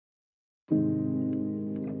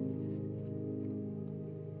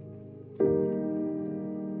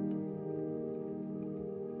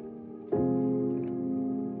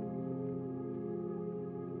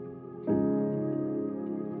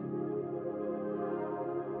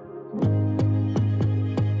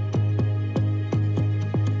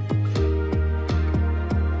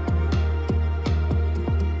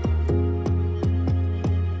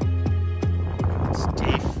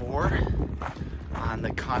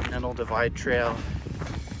Continental Divide Trail.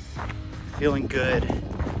 Feeling good.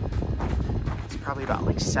 It's probably about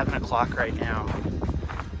like 7 o'clock right now.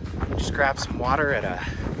 Just grabbed some water at a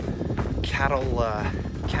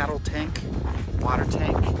cattle tank, water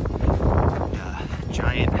tank, a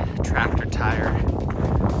giant tractor tire,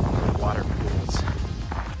 water pools.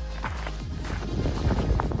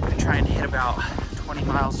 I'm trying to hit about 20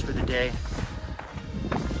 miles for the day.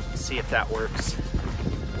 See if that works.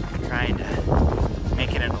 I'm trying to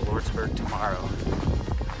make it into Lordsburg tomorrow.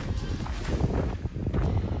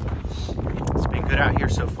 It's been good out here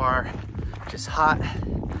so far. Just hot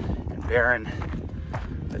and barren.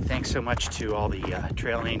 But thanks so much to all the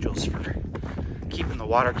trail angels for keeping the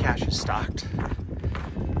water caches stocked.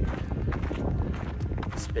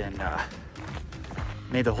 It's been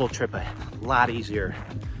made the whole trip a lot easier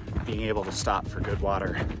being able to stop for good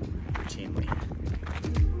water routinely.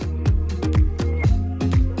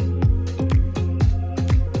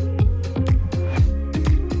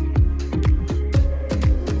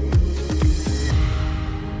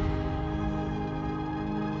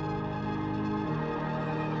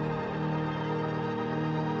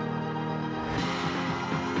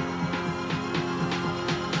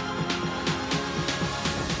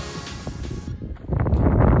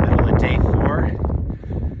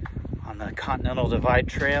 Continental Divide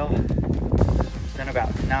Trail. Been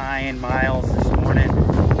about 9 miles this morning,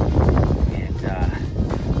 and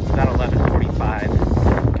it's about 11:45.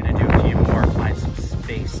 Gonna do a few more, find some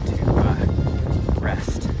space to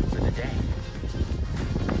rest for the day.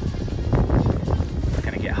 It's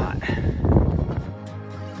gonna get hot.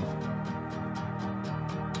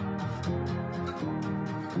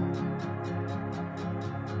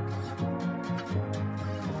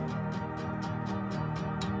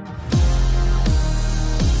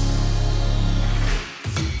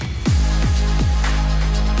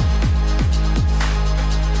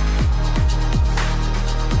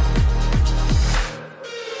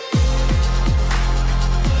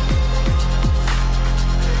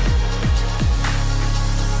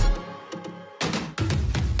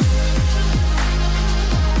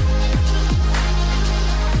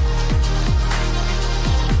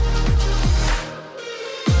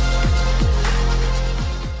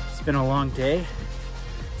 It's been a long day,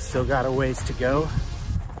 still got a ways to go.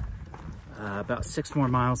 About 6 more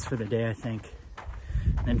miles for the day, I think.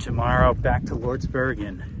 And then tomorrow back to Lordsburg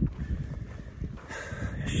and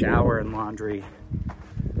shower and laundry,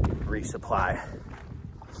 resupply.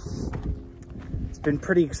 It's been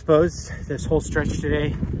pretty exposed this whole stretch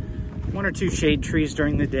today. 1 or 2 shade trees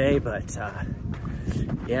during the day, but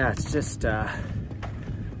yeah, it's just a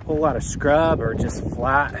whole lot of scrub or just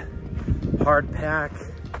flat, hard pack.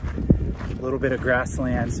 A little bit of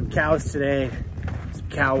grassland, some cows today, some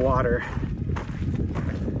cow water.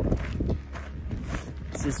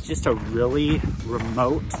 This is just a really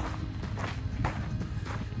remote,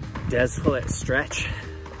 desolate stretch,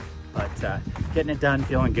 but getting it done,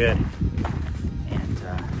 feeling good, and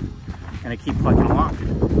gonna keep plugging along.